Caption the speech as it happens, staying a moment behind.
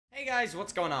Hey guys,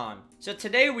 what's going on? So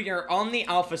today we are on the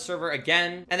alpha server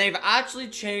again, and they've actually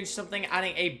changed something,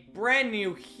 adding a brand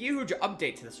new huge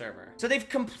update to the server. So they've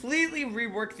completely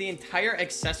reworked the entire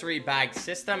accessory bag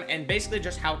system and basically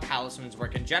just how talismans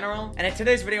work in general. And in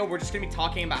today's video, we're just going to be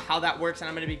talking about how that works, and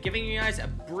I'm going to be giving you guys a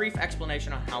brief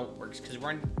explanation on how it works because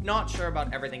we're not sure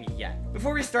about everything yet.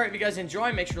 Before we start, if you guys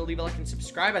enjoy, make sure to leave a like and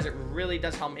subscribe as it really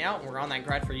does help me out. We're on that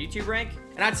grind for YouTube rank.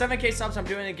 And at 7K subs, I'm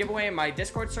doing a giveaway in my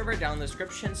Discord server down in the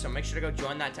description, so make sure to go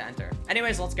join that to enter.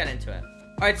 Anyways, let's get into it.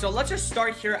 Alright, so let's just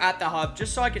start here at the hub,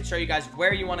 just so I can show you guys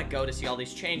where you want to go to see all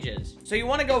these changes. So you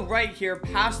want to go right here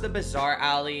past the Bazaar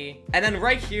Alley, and then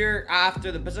right here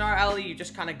after the Bazaar Alley, you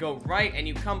just kind of go right, and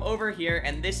you come over here,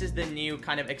 and this is the new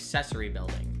kind of accessory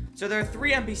building. So there are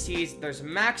 3 NPCs, there's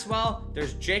Maxwell,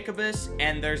 there's Jacobus,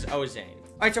 and there's Ozane.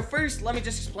 Alright, so first, let me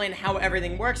just explain how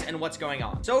everything works and what's going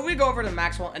on. So if we go over to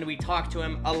Maxwell and we talk to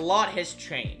him, a lot has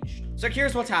changed. So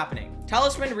here's what's happening.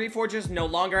 Talisman Reforges no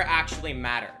longer actually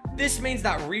matter. This means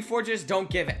that Reforges don't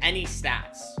give any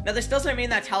stats. Now, this doesn't mean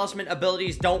that Talisman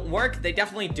abilities don't work. They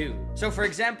definitely do. So, for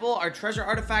example, our treasure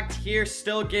artifact here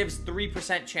still gives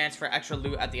 3% chance for extra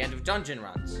loot at the end of dungeon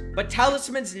runs. But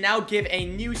Talismans now give a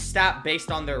new stat based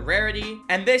on their rarity,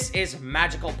 and this is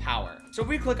magical power. So if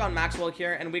we click on Maxwell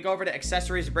here and we go over to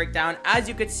accessories breakdown, as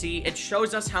you can see, it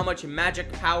shows us how much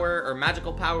magic power or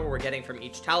magical power we're getting from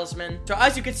each talisman. So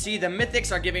as you can see, the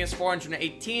mythics are giving us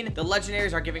 418, the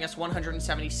legendaries are giving us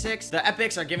 176, the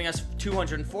epics are giving us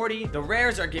 240, the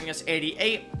rares are giving us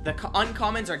 88, the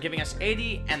uncommons are giving us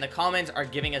 80, and the commons are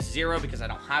giving us 0 because I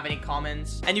don't have any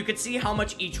commons. And you can see how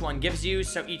much each one gives you.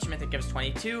 So each mythic gives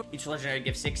 22, each legendary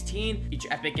gives 16, each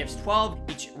epic gives 12,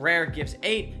 each rare gives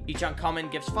 8, each uncommon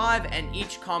gives 5, and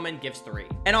each common gives 3.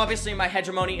 And obviously my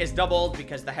hegemony is doubled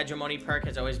because the hegemony perk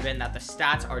has always been that the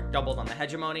stats are doubled on the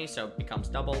hegemony, so it becomes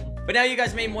doubled. But now you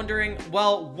guys may be wondering,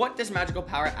 well, what does magical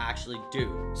power actually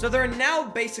do? So there are now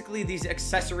basically these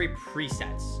accessory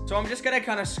presets. So I'm just gonna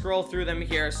kind of scroll through them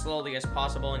here as slowly as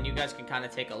possible, and you guys can kind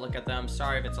of take a look at them.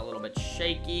 Sorry if it's a little bit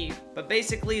shaky, but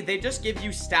basically they just give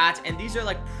you stats, and these are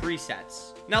like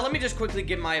presets. Now let me just quickly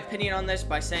give my opinion on this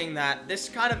by saying that this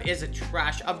kind of is a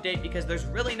trash update because there's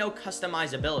really no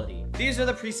customizability. These are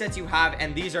the presets you have,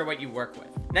 and these are what you work with.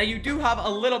 Now you do have a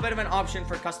little bit of an option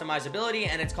for customizability,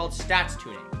 and it's called stats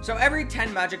tuning. So every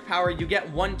 10 magic power you get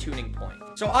 1 tuning point.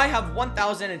 So I have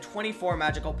 1024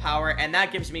 magical power, and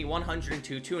that gives me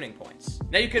 102 tuning points.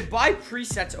 Now you could buy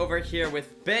presets over here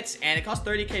with bits, and it costs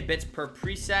 30k bits per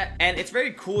preset, and it's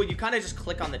very cool. You kind of just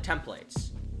click on the templates.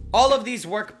 All of these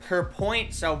work per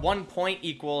point, so 1 point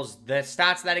equals the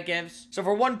stats that it gives. So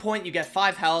for 1 point, you get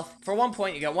 5 health. For 1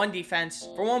 point, you get 1 defense.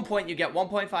 For 1 point, you get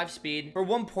 1.5 speed. For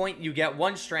 1 point, you get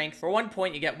 1 strength. For 1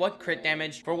 point, you get 1 crit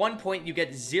damage. For 1 point, you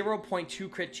get 0.2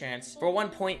 crit chance. For 1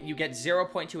 point, you get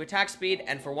 0.2 attack speed.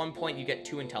 And for 1 point, you get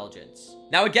 2 intelligence.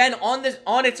 Now again, on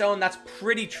its own, that's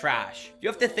pretty trash. You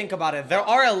have to think about it. There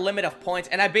are a limit of points,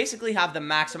 and I basically have the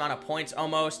max amount of points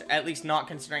almost, at least not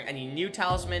considering any new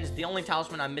talismans. The only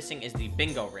talisman I'm missing is the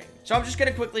bingo ring. So I'm just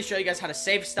gonna quickly show you guys how to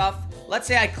save stuff. Let's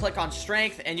say I click on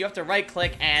strength, and you have to right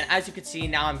click, and as you can see,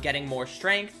 now I'm getting more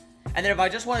strength. And then if I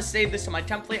just want to save this to my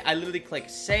template, I literally click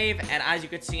save, and as you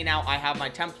can see now, I have my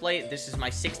template. This is my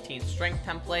 16th strength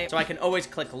template, so I can always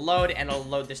click load, and it'll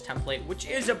load this template, which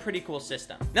is a pretty cool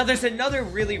system. Now there's another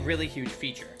really huge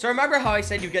feature. So remember how I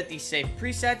said you get these saved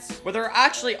presets? Well, there are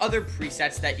actually other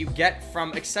presets that you get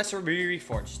from accessory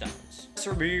reforge stones.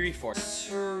 Accessory reforge.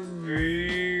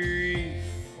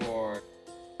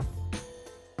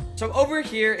 So over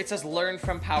here, it says learn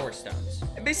from power stones.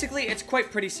 And basically, it's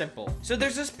quite pretty simple. So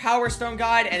there's this power stone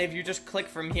guide, and if you just click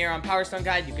from here on power stone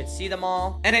guide, you could see them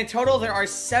all. And in total, there are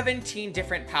 17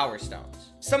 different power stones.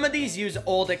 Some of these use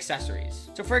old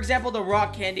accessories. So for example, the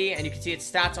rock candy, and you can see its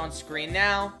stats on screen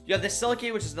now. You have the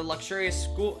Silky, which is the luxurious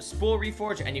spool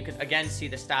reforge, and you can again see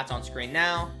the stats on screen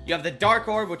now. You have the dark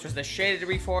orb, which was the shaded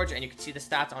reforge, and you can see the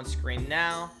stats on screen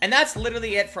now. And that's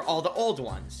literally it for all the old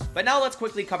ones. But now let's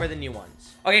quickly cover the new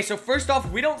ones. Okay, so first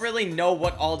off, we don't really know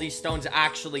what all these stones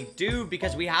actually do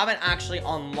because we haven't actually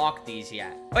unlocked these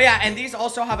yet. Oh yeah, and these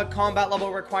also have a combat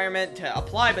level requirement to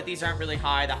apply, but these aren't really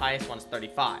high. The highest one's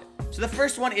 35. So the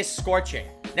first one is Scorching.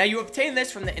 Now you obtain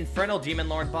this from the Infernal Demon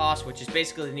Lord boss, which is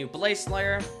basically the new Blaze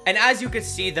Slayer. And as you can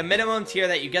see, the minimum tier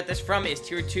that you get this from is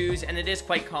tier 2s, and it is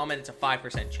quite common. It's a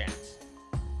 5% chance.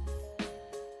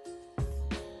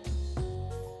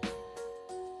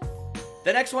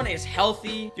 The next one is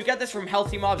Healthy. You get this from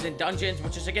healthy mobs in dungeons,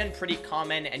 which is again pretty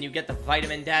common, and you get the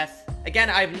Vitamin Death. Again,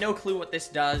 I have no clue what this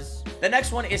does. The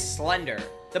next one is Slender.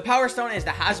 The Power Stone is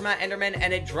the Hazmat Enderman,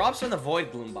 and it drops from the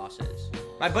Void Gloom bosses.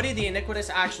 My buddy the Iniquitous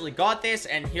actually got this,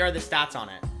 and here are the stats on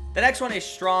it. The next one is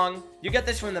Strong. You get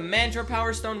this from the Mantra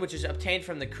Power Stone, which is obtained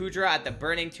from the Kudra at the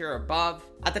Burning tier above.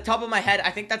 At the top of my head, I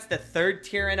think that's the 3rd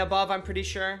tier and above, I'm pretty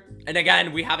sure. And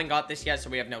again, we haven't got this yet, so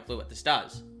we have no clue what this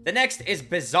does. The next is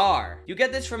Bizarre. You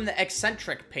get this from the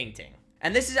Eccentric painting.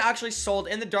 And this is actually sold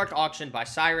in the Dark Auction by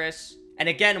Cyrus. And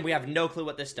again, we have no clue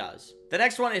what this does. The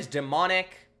next one is Demonic.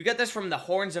 You get this from the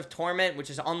Horns of Torment, which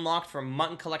is unlocked from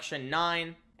Mutton Collection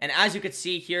 9. And as you can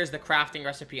see, here's the crafting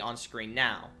recipe on screen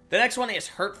now. The next one is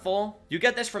Hurtful. You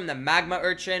get this from the Magma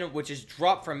Urchin, which is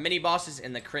dropped from mini-bosses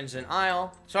in the Crimson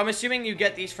Isle. So I'm assuming you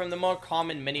get these from the more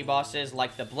common mini-bosses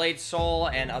like the Blade Soul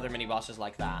and other mini-bosses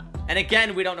like that. And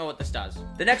again, we don't know what this does.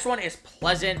 The next one is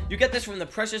Pleasant. You get this from the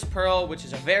Precious Pearl, which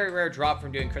is a very rare drop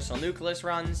from doing Crystal Nucleus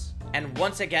runs. And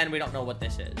once again, we don't know what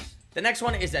this is. The next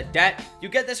one is Adept. You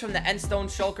get this from the Endstone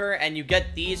Shulker, and you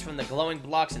get these from the glowing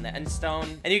blocks in the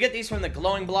Endstone. And you get these from the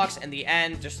glowing blocks in the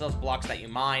end, just those blocks that you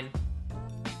mine.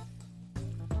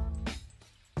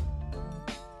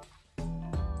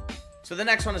 So the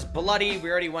next one is Bloody. We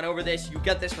already went over this. You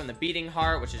get this from the Beating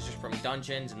Heart, which is just from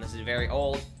dungeons, and this is very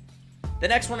old. The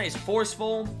next one is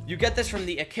Forceful. You get this from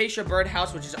the Acacia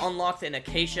Birdhouse, which is unlocked in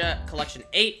Acacia Collection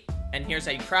 8. And here's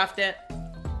how you craft it.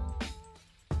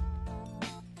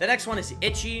 The next one is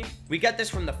Itchy. We get this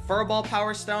from the Furball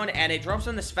Power Stone, and it drops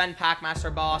from the Sven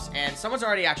Packmaster boss, and someone's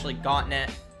already actually gotten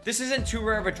it. This isn't too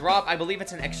rare of a drop. I believe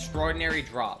it's an extraordinary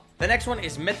drop. The next one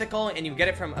is Mythical, and you get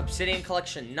it from Obsidian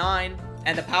Collection 9,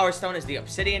 and the Power Stone is the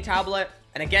Obsidian Tablet.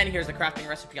 And again, here's the crafting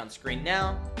recipe on screen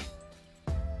now.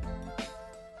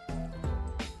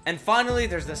 And finally,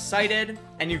 there's the Sighted,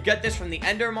 and you get this from the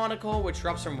Ender Monocle, which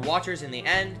drops from Watchers in the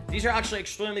end. These are actually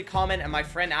extremely common, and my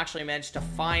friend actually managed to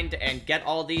find and get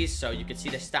all these, so you can see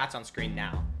the stats on screen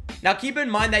now. Now, keep in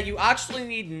mind that you actually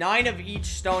need 9 of each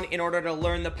stone in order to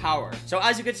learn the power. So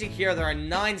as you can see here, there are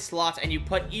 9 slots, and you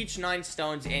put each 9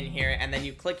 stones in here, and then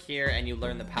you click here, and you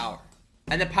learn the power.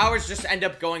 And the powers just end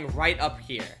up going right up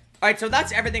here. Alright, so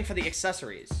that's everything for the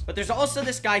accessories. But there's also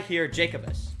this guy here,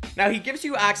 Jacobus. Now, he gives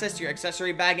you access to your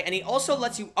accessory bag, and he also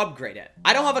lets you upgrade it.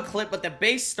 I don't have a clip, but the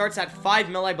base starts at 5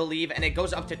 mil, I believe, and it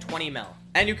goes up to 20 mil.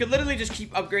 And you could literally just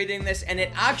keep upgrading this, and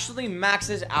it actually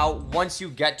maxes out once you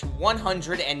get to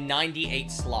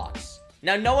 198 slots.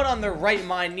 Now, no one on their right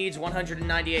mind needs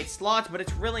 198 slots, but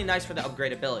it's really nice for the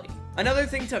upgradability. Another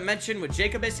thing to mention with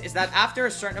Jacobus is that after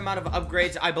a certain amount of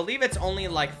upgrades, I believe it's only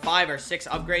like 5 or 6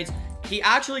 upgrades, he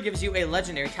actually gives you a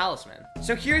legendary talisman.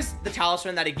 So here's the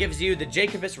talisman that he gives you, the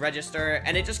Jacobus Register,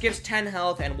 and it just gives 10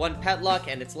 health and 1 pet luck,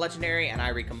 and it's legendary, and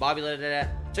I recombobulated it.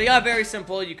 So yeah, very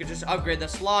simple. You could just upgrade the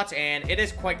slots, and it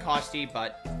is quite costly,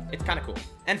 but it's kind of cool.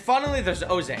 And finally, there's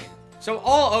Ozane. So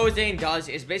all Ozane does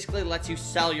is basically lets you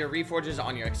sell your Reforges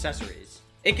on your accessories.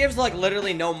 It gives like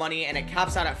literally no money, and it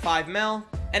caps out at 5 mil.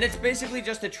 And it's basically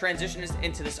just a transition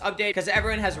into this update because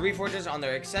everyone has Reforges on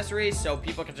their accessories, so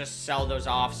people can just sell those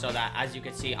off so that, as you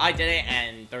can see, I did it,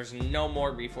 and there's no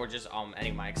more Reforges on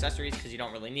any of my accessories because you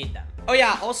don't really need them. Oh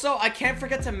yeah, also, I can't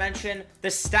forget to mention, the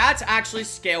stats actually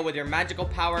scale with your magical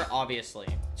power, obviously.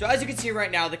 So as you can see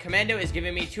right now, the Commando is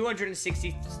giving me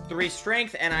 263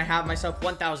 strength, and I have myself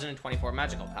 1024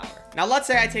 magical power. Now, let's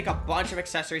say I take a bunch of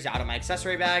accessories out of my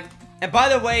accessory bag. And by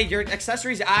the way, your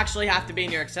accessories actually have to be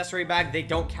in your accessory bag. They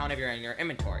don't count if you're in your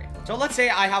inventory. So let's say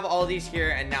I have all these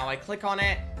here, and now I click on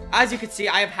it. As you can see,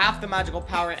 I have half the magical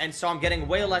power, and so I'm getting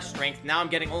way less strength. Now I'm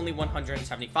getting only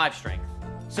 175 strength.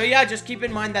 So yeah, just keep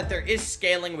in mind that there is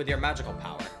scaling with your magical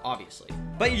power, obviously.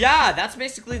 But yeah, that's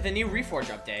basically the new Reforge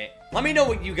update. Let me know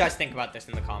what you guys think about this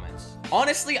in the comments.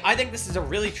 Honestly, I think this is a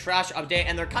really trash update,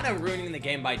 and they're kind of ruining the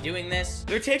game by doing this.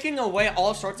 They're taking away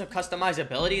all sorts of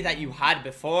customizability that you had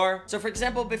before. So for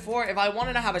example, before, if I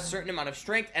wanted to have a certain amount of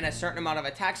strength and a certain amount of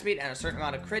attack speed and a certain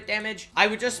amount of crit damage, I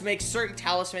would just make certain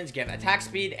talismans give attack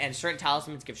speed, and certain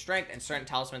talismans give strength, and certain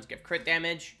talismans give crit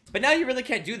damage. But now you really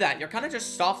can't do that. You're kind of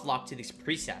just soft locked to these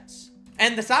presets.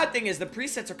 And the sad thing is the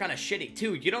presets are kind of shitty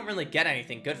too. You don't really get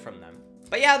anything good from them.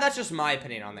 But yeah, that's just my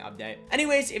opinion on the update.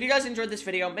 Anyways, if you guys enjoyed this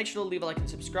video, make sure to leave a like and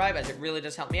subscribe, as it really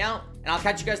does help me out. And I'll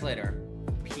catch you guys later.